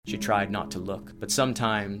She tried not to look, but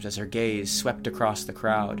sometimes, as her gaze swept across the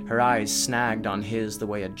crowd, her eyes snagged on his the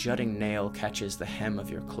way a jutting nail catches the hem of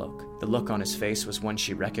your cloak. The look on his face was one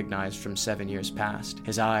she recognized from 7 years past.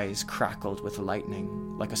 His eyes crackled with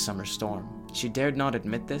lightning, like a summer storm. She dared not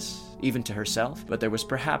admit this, even to herself, but there was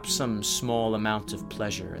perhaps some small amount of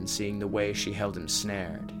pleasure in seeing the way she held him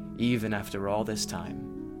snared, even after all this time.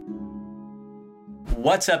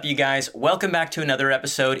 What's up, you guys? Welcome back to another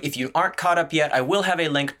episode. If you aren't caught up yet, I will have a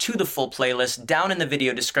link to the full playlist down in the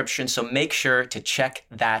video description, so make sure to check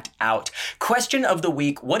that out. Question of the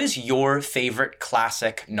week: what is your favorite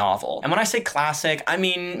classic novel? And when I say classic, I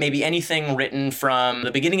mean maybe anything written from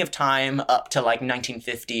the beginning of time up to like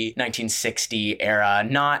 1950, 1960 era,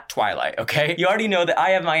 not Twilight, okay? You already know that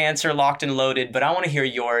I have my answer locked and loaded, but I want to hear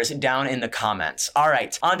yours down in the comments. All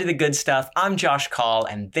right, on to the good stuff. I'm Josh Call,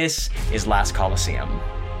 and this is Last Coliseum.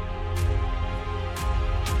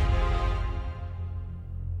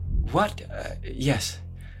 What? Yes,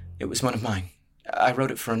 it was one of mine. I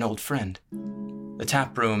wrote it for an old friend. The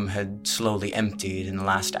tap room had slowly emptied in the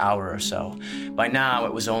last hour or so. By now,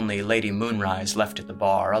 it was only Lady Moonrise left at the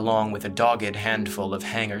bar, along with a dogged handful of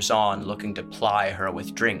hangers-on looking to ply her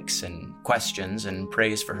with drinks and questions and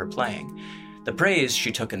praise for her playing. The praise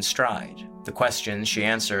she took in stride. The questions she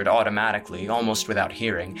answered automatically, almost without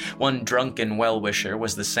hearing. One drunken well-wisher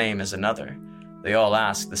was the same as another. They all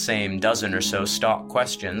asked the same dozen or so stock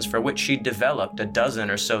questions, for which she'd developed a dozen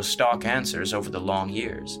or so stock answers over the long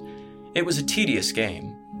years. It was a tedious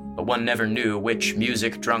game, but one never knew which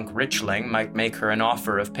music-drunk richling might make her an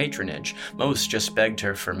offer of patronage. Most just begged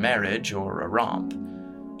her for marriage or a romp.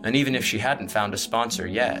 And even if she hadn't found a sponsor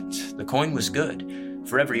yet, the coin was good.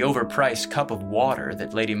 For every overpriced cup of water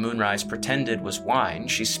that Lady Moonrise pretended was wine,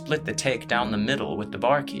 she split the take down the middle with the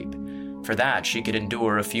barkeep. For that, she could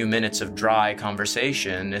endure a few minutes of dry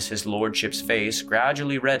conversation as his lordship's face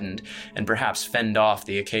gradually reddened and perhaps fend off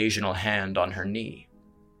the occasional hand on her knee.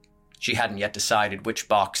 She hadn't yet decided which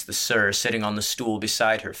box the sir sitting on the stool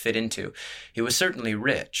beside her fit into. He was certainly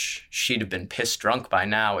rich. She'd have been piss-drunk by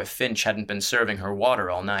now if Finch hadn't been serving her water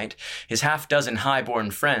all night. His half-dozen high-born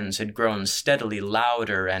friends had grown steadily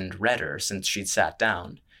louder and redder since she'd sat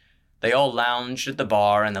down. They all lounged at the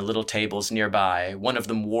bar and the little tables nearby, one of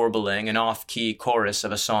them warbling an off-key chorus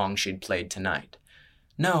of a song she'd played tonight.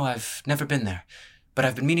 "No, I've never been there, but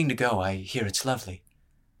I've been meaning to go. I hear it's lovely."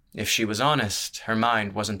 If she was honest, her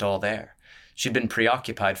mind wasn't all there. She'd been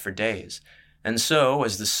preoccupied for days, and so,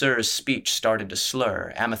 as the sir's speech started to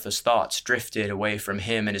slur, Amethyst's thoughts drifted away from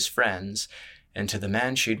him and his friends, and to the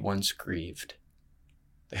man she'd once grieved.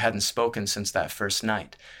 They hadn't spoken since that first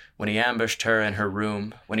night, when he ambushed her in her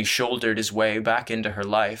room, when he shouldered his way back into her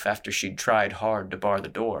life after she'd tried hard to bar the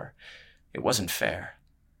door. It wasn't fair.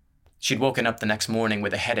 She'd woken up the next morning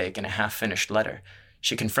with a headache and a half-finished letter.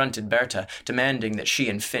 She confronted Berta, demanding that she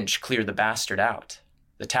and Finch clear the bastard out.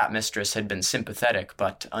 The tap mistress had been sympathetic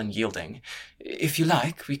but unyielding. "If you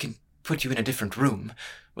like, we can put you in a different room,"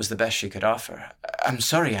 was the best she could offer. "I'm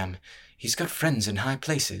sorry, Am. He's got friends in high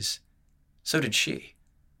places." So did she.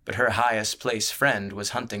 But her highest-placed friend was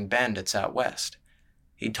hunting bandits out west.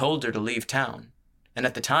 He'd told her to leave town, and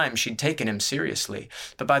at the time she'd taken him seriously,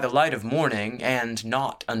 but by the light of morning, and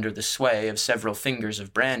not under the sway of several fingers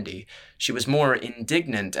of brandy, she was more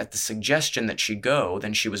indignant at the suggestion that she go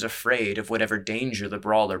than she was afraid of whatever danger the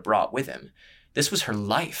brawler brought with him. This was her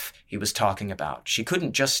life he was talking about. She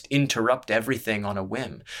couldn't just interrupt everything on a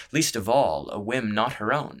whim, least of all a whim not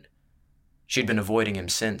her own. She'd been avoiding him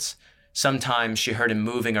since. Sometimes she heard him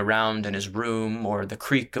moving around in his room or the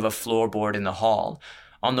creak of a floorboard in the hall.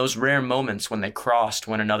 On those rare moments when they crossed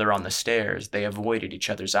one another on the stairs, they avoided each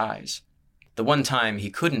other's eyes. The one time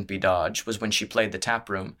he couldn't be dodged was when she played the tap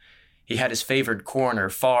room. He had his favored corner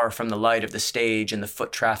far from the light of the stage and the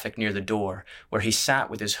foot traffic near the door, where he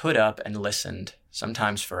sat with his hood up and listened,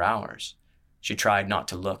 sometimes for hours. She tried not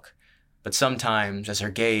to look. But sometimes, as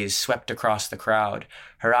her gaze swept across the crowd,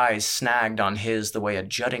 her eyes snagged on his the way a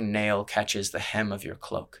jutting nail catches the hem of your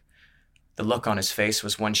cloak. The look on his face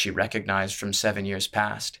was one she recognized from 7 years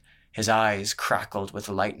past. His eyes crackled with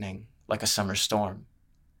lightning, like a summer storm.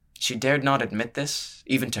 She dared not admit this,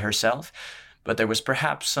 even to herself, but there was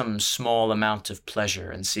perhaps some small amount of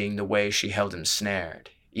pleasure in seeing the way she held him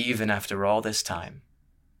snared, even after all this time.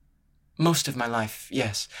 "Most of my life,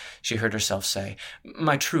 yes," she heard herself say.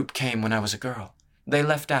 "My troop came when I was a girl. They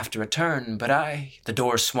left after a turn, but I—" The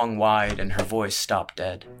door swung wide and her voice stopped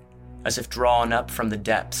dead. As if drawn up from the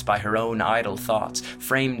depths by her own idle thoughts,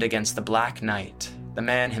 framed against the black night, the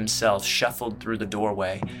man himself shuffled through the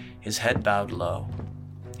doorway, his head bowed low.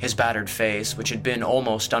 His battered face, which had been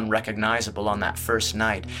almost unrecognizable on that first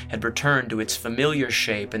night, had returned to its familiar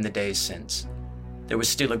shape in the days since. There was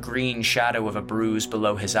still a green shadow of a bruise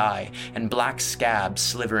below his eye, and black scabs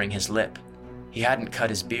slivering his lip. He hadn't cut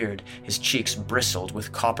his beard, his cheeks bristled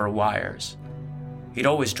with copper wires. He'd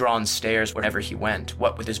always drawn stares wherever he went,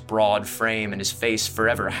 what with his broad frame and his face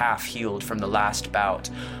forever half-healed from the last bout,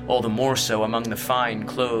 all the more so among the fine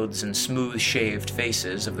clothes and smooth-shaved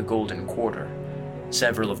faces of the Golden Quarter.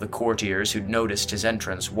 Several of the courtiers who'd noticed his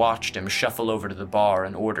entrance watched him shuffle over to the bar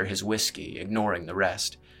and order his whiskey, ignoring the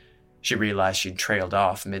rest. She realized she'd trailed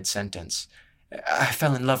off mid-sentence. "I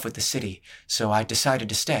fell in love with the city, so I decided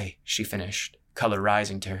to stay," she finished, color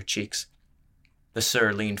rising to her cheeks. The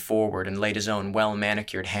Sir leaned forward and laid his own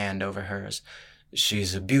well-manicured hand over hers.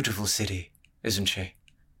 "She's a beautiful city, isn't she?"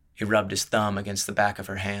 He rubbed his thumb against the back of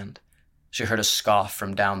her hand. She heard a scoff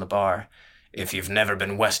from down the bar. "If you've never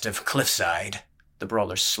been west of Cliffside," the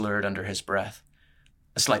brawler slurred under his breath.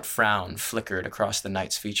 A slight frown flickered across the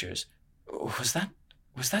knight's features. Was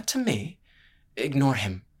that to me?" "Ignore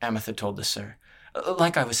him," Ametha told the Sir.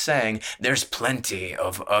 "Like I was saying, there's plenty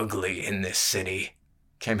of ugly in this city,"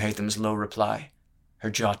 came Haytham's low reply.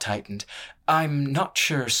 Her jaw tightened. "I'm not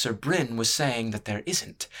sure Sir Bryn was saying that there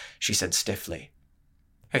isn't," she said stiffly.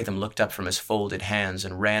 Haytham looked up from his folded hands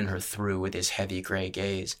and ran her through with his heavy gray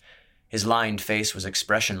gaze. His lined face was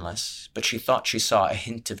expressionless, but she thought she saw a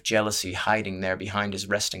hint of jealousy hiding there behind his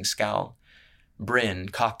resting scowl. Bryn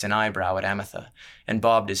cocked an eyebrow at Ametha and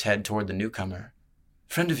bobbed his head toward the newcomer.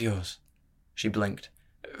 "Friend of yours?" She blinked.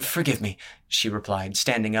 "Forgive me," she replied,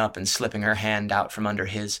 standing up and slipping her hand out from under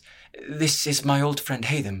his. "This is my old friend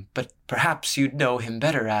Haytham, but perhaps you'd know him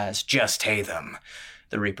better as—" "Just Haytham,"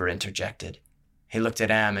 the Reaper interjected. He looked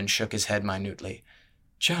at Am and shook his head minutely.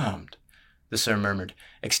 "Charmed," the Sir murmured,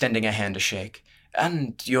 extending a hand to shake.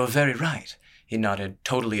 "And you're very right," he nodded,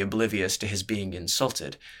 totally oblivious to his being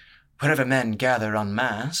insulted. "Wherever men gather en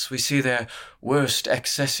masse, we see their worst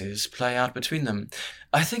excesses play out between them.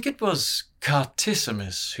 I think it was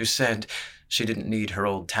Cartissimus who said—" She didn't need her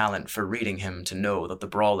old talent for reading him to know that the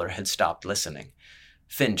brawler had stopped listening.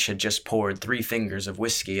 Finch had just poured 3 fingers of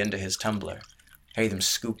whiskey into his tumbler. Haytham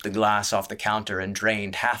scooped the glass off the counter and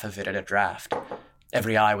drained half of it at a draught.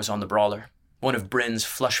 Every eye was on the brawler. One of Bryn's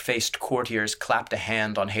flush-faced courtiers clapped a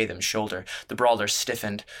hand on Haytham's shoulder. The brawler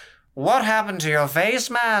stiffened. "What happened to your face,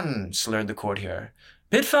 man?" slurred the courtier.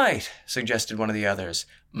 "Pit fight," suggested one of the others.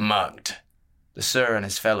 "Mugged." The Sir and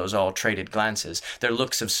his fellows all traded glances, their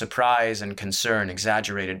looks of surprise and concern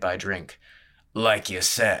exaggerated by drink. "Like you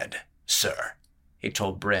said, sir," he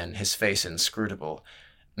told Bryn, his face inscrutable.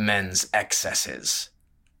 "Men's excesses."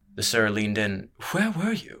 The Sir leaned in. "Where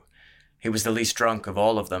were you?" He was the least drunk of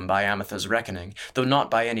all of them by Ametha's reckoning, though not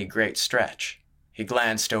by any great stretch. He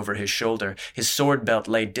glanced over his shoulder. His sword belt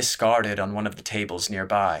lay discarded on one of the tables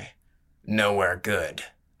nearby. "Nowhere good,"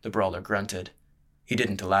 the brawler grunted. He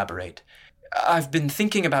didn't elaborate. "I've been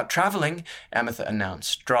thinking about traveling," Ametha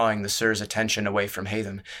announced, drawing the Sir's attention away from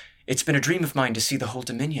Haytham. "It's been a dream of mine to see the whole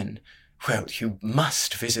Dominion." "Well, you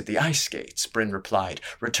must visit the ice skates," Bryn replied,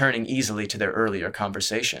 returning easily to their earlier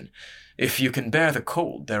conversation. "If you can bear the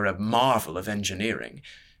cold, they're a marvel of engineering."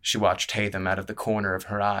 She watched Haytham out of the corner of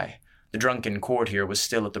her eye. The drunken courtier was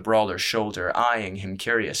still at the brawler's shoulder, eyeing him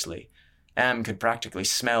curiously. Am could practically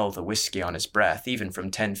smell the whiskey on his breath, even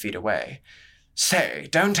from 10 feet away. "Say,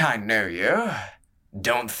 don't I know you?"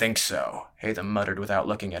 "Don't think so," Haytham muttered without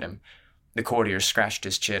looking at him. The courtier scratched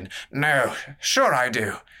his chin. "No, sure I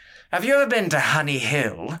do. Have you ever been to Honey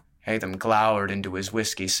Hill?" Haytham glowered into his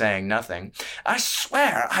whiskey, saying nothing. "I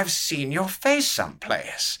swear I've seen your face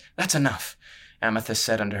someplace." "That's enough," Amethyst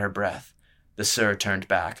said under her breath. The Sir turned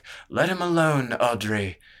back. "Let him alone,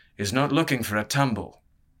 Audrey. He's not looking for a tumble."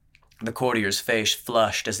 The courtier's face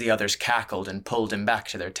flushed as the others cackled and pulled him back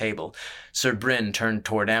to their table. Sir Bryn turned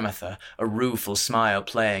toward Ametha, a rueful smile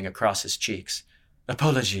playing across his cheeks.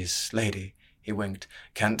 "Apologies, lady," he winked.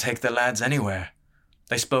 "Can't take the lads anywhere."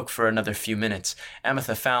 They spoke for another few minutes.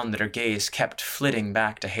 Ametha found that her gaze kept flitting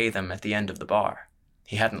back to Haytham at the end of the bar.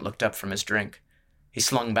 He hadn't looked up from his drink. He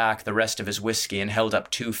slung back the rest of his whiskey and held up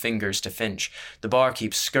 2 fingers to Finch. The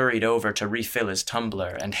barkeep scurried over to refill his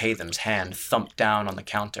tumbler, and Haytham's hand thumped down on the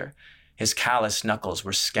counter. His calloused knuckles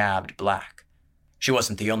were scabbed black. She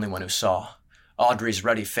wasn't the only one who saw. Audrey's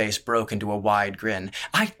ruddy face broke into a wide grin.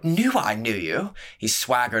 I knew you." He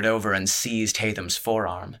swaggered over and seized Haytham's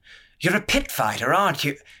forearm. "You're a pit fighter, aren't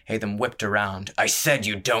you?" Haytham whipped around. "I said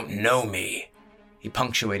you don't know me." He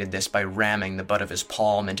punctuated this by ramming the butt of his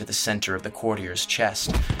palm into the center of the courtier's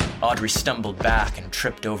chest. Audrey stumbled back and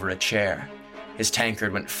tripped over a chair. His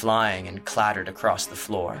tankard went flying and clattered across the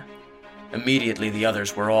floor. Immediately the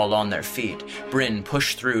others were all on their feet. Bryn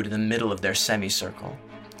pushed through to the middle of their semicircle.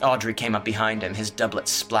 Audrey came up behind him, his doublet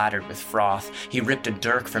splattered with froth. He ripped a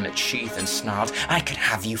dirk from its sheath and snarled, "I could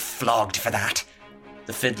have you flogged for that."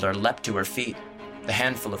 The fiddler leapt to her feet. The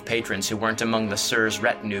handful of patrons who weren't among the Sir's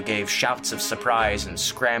retinue gave shouts of surprise and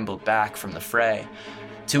scrambled back from the fray.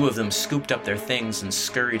 Two of them scooped up their things and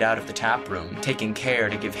scurried out of the tap room, taking care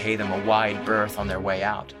to give Haytham a wide berth on their way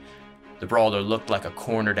out. The brawler looked like a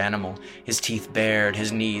cornered animal, his teeth bared,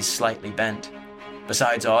 his knees slightly bent.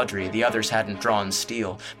 Besides Audrey, the others hadn't drawn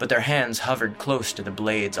steel, but their hands hovered close to the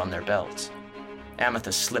blades on their belts.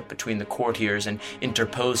 Amethyst slipped between the courtiers and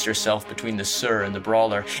interposed herself between the Sir and the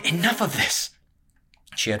brawler. "Enough of this!"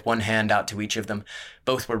 She had one hand out to each of them.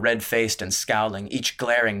 Both were red-faced and scowling, each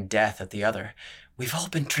glaring death at the other. "We've all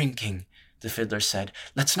been drinking," the fiddler said.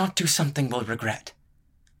 "Let's not do something we'll regret."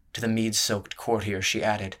 To the mead-soaked courtier she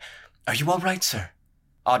added, "Are you all right, sir?"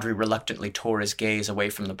 Audrey reluctantly tore his gaze away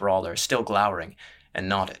from the brawler, still glowering, and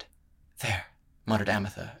nodded. "There," muttered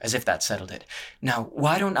Amethyst, as if that settled it. "Now,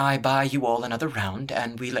 why don't I buy you all another round,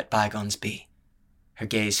 and we let bygones be?" Her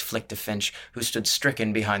gaze flicked to Finch, who stood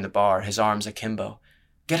stricken behind the bar, his arms akimbo.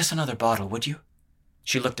 "Get us another bottle, would you?"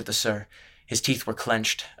 She looked at the Sir. His teeth were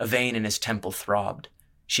clenched, a vein in his temple throbbed.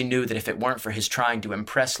 She knew that if it weren't for his trying to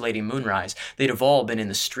impress Lady Moonrise, they'd have all been in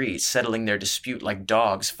the streets, settling their dispute like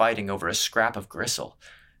dogs fighting over a scrap of gristle.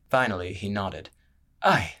 Finally, he nodded.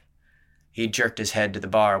 "Aye." He jerked his head to the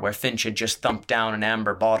bar, where Finch had just thumped down an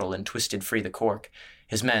amber bottle and twisted free the cork.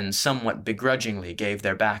 His men somewhat begrudgingly gave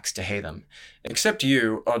their backs to Haytham. "Except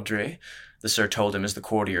you, Audrey," the Sir told him as the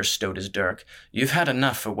courtier stowed his dirk. "You've had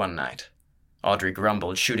enough for one night." Audrey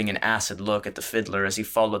grumbled, shooting an acid look at the fiddler as he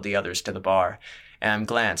followed the others to the bar. Am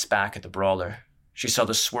glanced back at the brawler. She saw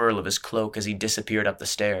the swirl of his cloak as he disappeared up the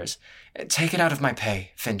stairs. "Take it out of my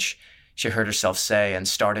pay, Finch," she heard herself say, and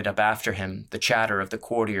started up after him, the chatter of the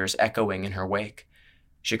courtiers echoing in her wake.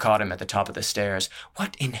 She caught him at the top of the stairs.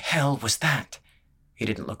 "What in hell was that?" He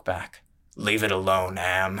didn't look back. "Leave it alone,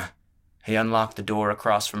 Am." He unlocked the door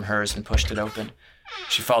across from hers and pushed it open.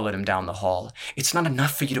 She followed him down the hall. "It's not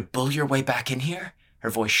enough for you to bull your way back in here?" Her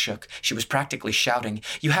voice shook. She was practically shouting.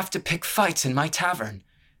 "You have to pick fights in my tavern."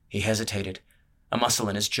 He hesitated. A muscle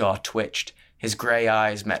in his jaw twitched. His gray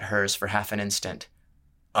eyes met hers for half an instant.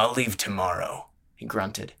 "I'll leave tomorrow," he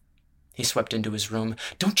grunted. He swept into his room.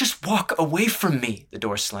 "Don't just walk away from me!" The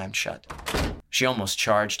door slammed shut. She almost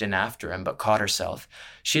charged in after him, but caught herself.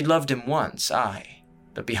 She'd loved him once, aye.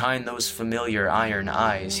 But behind those familiar iron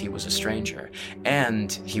eyes he was a stranger.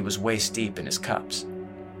 And he was waist-deep in his cups.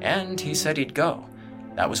 And he said he'd go.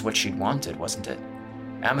 That was what she'd wanted, wasn't it?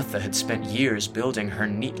 Amethyst had spent years building her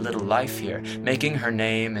neat little life here, making her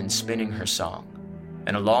name and spinning her song.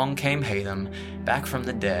 And along came Haytham, back from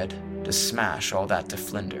the dead, to smash all that to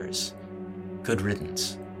flinders. Good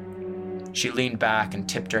riddance. She leaned back and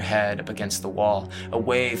tipped her head up against the wall. A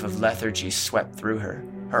wave of lethargy swept through her.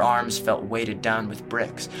 Her arms felt weighted down with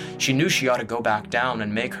bricks. She knew she ought to go back down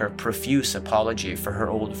and make her profuse apology for her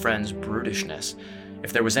old friend's brutishness.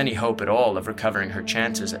 If there was any hope at all of recovering her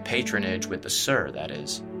chances at patronage with the Sir, that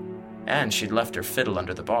is. And she'd left her fiddle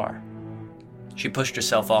under the bar. She pushed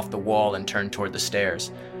herself off the wall and turned toward the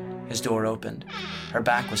stairs. His door opened. Her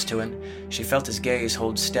back was to him. She felt his gaze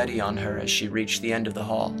hold steady on her as she reached the end of the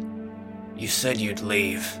hall. "You said you'd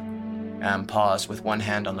leave." Am paused with one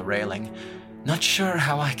hand on the railing. "Not sure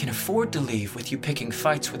how I can afford to leave with you picking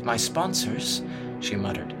fights with my sponsors," she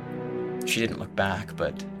muttered. She didn't look back,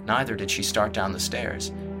 but neither did she start down the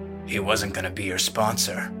stairs. "He wasn't going to be your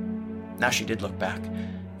sponsor." Now she did look back.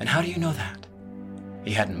 "And how do you know that?"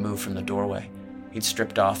 He hadn't moved from the doorway. He'd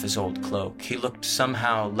stripped off his old cloak. He looked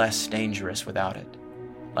somehow less dangerous without it.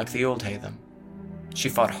 Like the old Haytham. She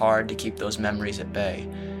fought hard to keep those memories at bay.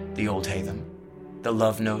 The old Haytham. The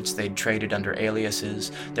love notes they'd traded under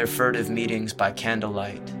aliases, their furtive meetings by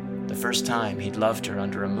candlelight, the first time he'd loved her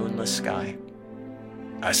under a moonless sky.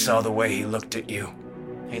 "I saw the way he looked at you,"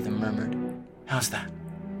 Haytham murmured. "How's that?"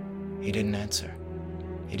 He didn't answer.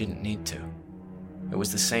 He didn't need to. It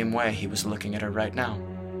was the same way he was looking at her right now.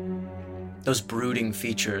 Those brooding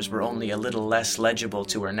features were only a little less legible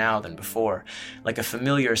to her now than before, like a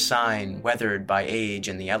familiar sign weathered by age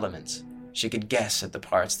and the elements. She could guess at the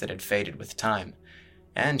parts that had faded with time.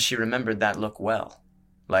 And she remembered that look well,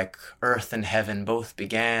 like earth and heaven both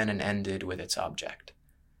began and ended with its object.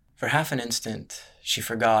 For half an instant, she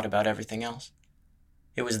forgot about everything else.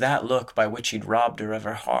 It was that look by which he'd robbed her of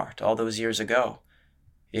her heart all those years ago.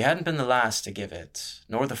 He hadn't been the last to give it,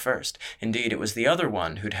 nor the first. Indeed, it was the other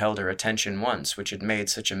one who'd held her attention once, which had made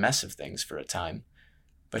such a mess of things for a time.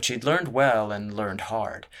 But she'd learned well and learned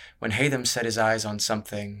hard. When Hatham set his eyes on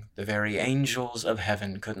something, the very angels of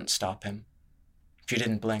heaven couldn't stop him. She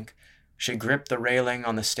didn't blink. She gripped the railing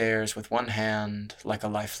on the stairs with one hand like a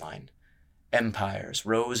lifeline. Empires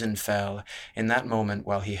rose and fell in that moment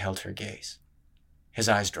while he held her gaze. His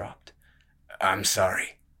eyes dropped. I'm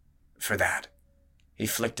sorry for that. He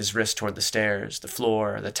flicked his wrist toward the stairs, the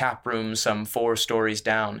floor, the tap room some 4 stories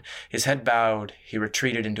down. His head bowed, he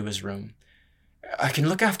retreated into his room. I can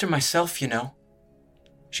look after myself, you know.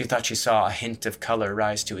 She thought she saw a hint of color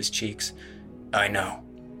rise to his cheeks. I know.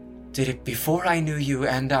 Did it before I knew you,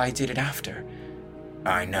 and I did it after.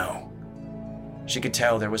 I know. She could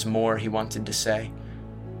tell there was more he wanted to say.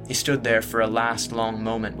 He stood there for a last long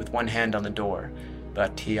moment with one hand on the door,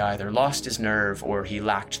 but he either lost his nerve or he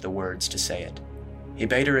lacked the words to say it. He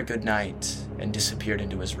bade her a good night and disappeared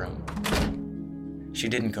into his room. She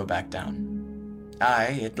didn't go back down.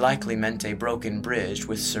 It likely meant a broken bridge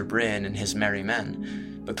with Sir Bryn and his merry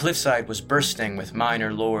men, but Cliffside was bursting with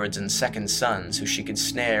minor lords and second sons who she could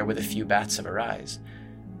snare with a few bats of her eyes.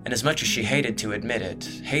 And as much as she hated to admit it,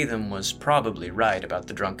 Hatham was probably right about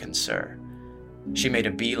the drunken sir. She made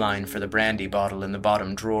a beeline for the brandy bottle in the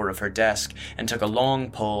bottom drawer of her desk and took a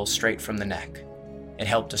long pull straight from the neck. It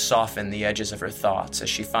helped to soften the edges of her thoughts as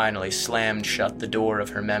she finally slammed shut the door of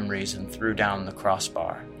her memories and threw down the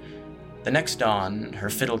crossbar. The next dawn,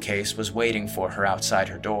 her fiddle case was waiting for her outside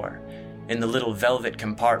her door. In the little velvet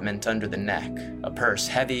compartment under the neck, a purse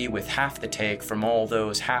heavy with half the take from all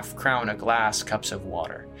those half-crown-a-glass cups of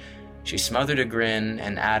water. She smothered a grin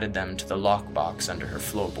and added them to the lockbox under her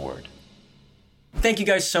floorboard. Thank you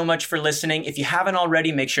guys so much for listening. If you haven't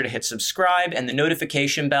already, make sure to hit subscribe and the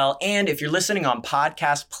notification bell. And if you're listening on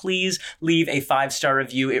podcast, please leave a 5-star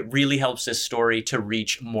review. It really helps this story to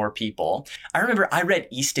reach more people. I remember I read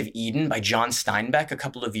East of Eden by John Steinbeck a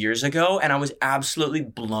couple of years ago, and I was absolutely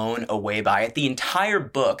blown away by it. The entire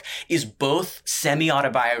book is both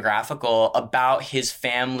semi-autobiographical about his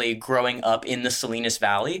family growing up in the Salinas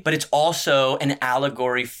Valley, but it's also an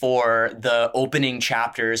allegory for the opening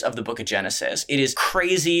chapters of the book of Genesis. It is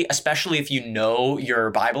crazy, especially if you know your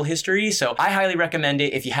Bible history. So I highly recommend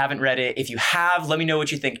it if you haven't read it. If you have, let me know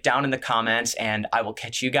what you think down in the comments, and I will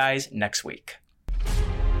catch you guys next week.